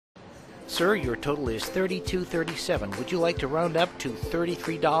Sir, your total is $32.37. Would you like to round up to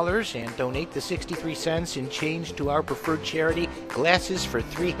 $33 and donate the 63 cents in change to our preferred charity, Glasses for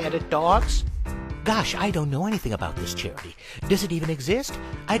Three-Headed Dogs? Gosh, I don't know anything about this charity. Does it even exist?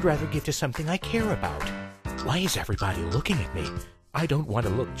 I'd rather give to something I care about. Why is everybody looking at me? I don't want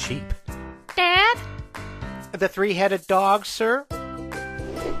to look cheap. Dad? The three-headed dogs, sir?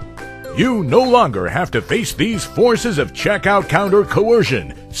 You no longer have to face these forces of checkout counter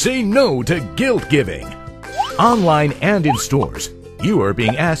coercion. Say no to guilt giving. Online and in stores, you are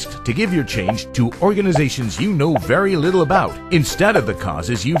being asked to give your change to organizations you know very little about instead of the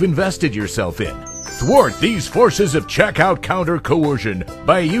causes you've invested yourself in. Thwart these forces of checkout counter coercion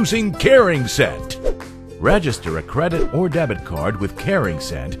by using CaringSend. Register a credit or debit card with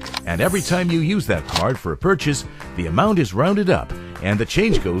CaringSend, and every time you use that card for a purchase, the amount is rounded up and the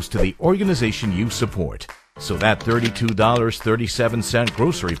change goes to the organization you support. So that $32.37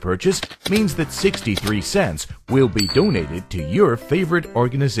 grocery purchase means that 63 cents will be donated to your favorite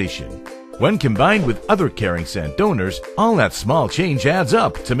organization. When combined with other CaringSend donors, all that small change adds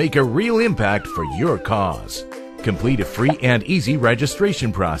up to make a real impact for your cause. Complete a free and easy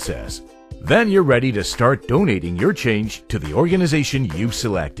registration process. Then you're ready to start donating your change to the organization you've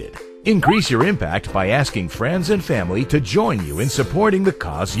selected. Increase your impact by asking friends and family to join you in supporting the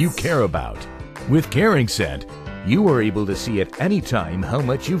cause you care about. With CaringSend, you are able to see at any time how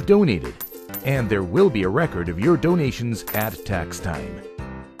much you've donated, and there will be a record of your donations at tax time.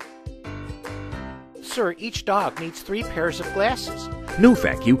 Sir, each dog needs 3 pairs of glasses. No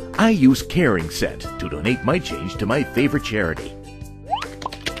thank you. I use CaringSend to donate my change to my favorite charity.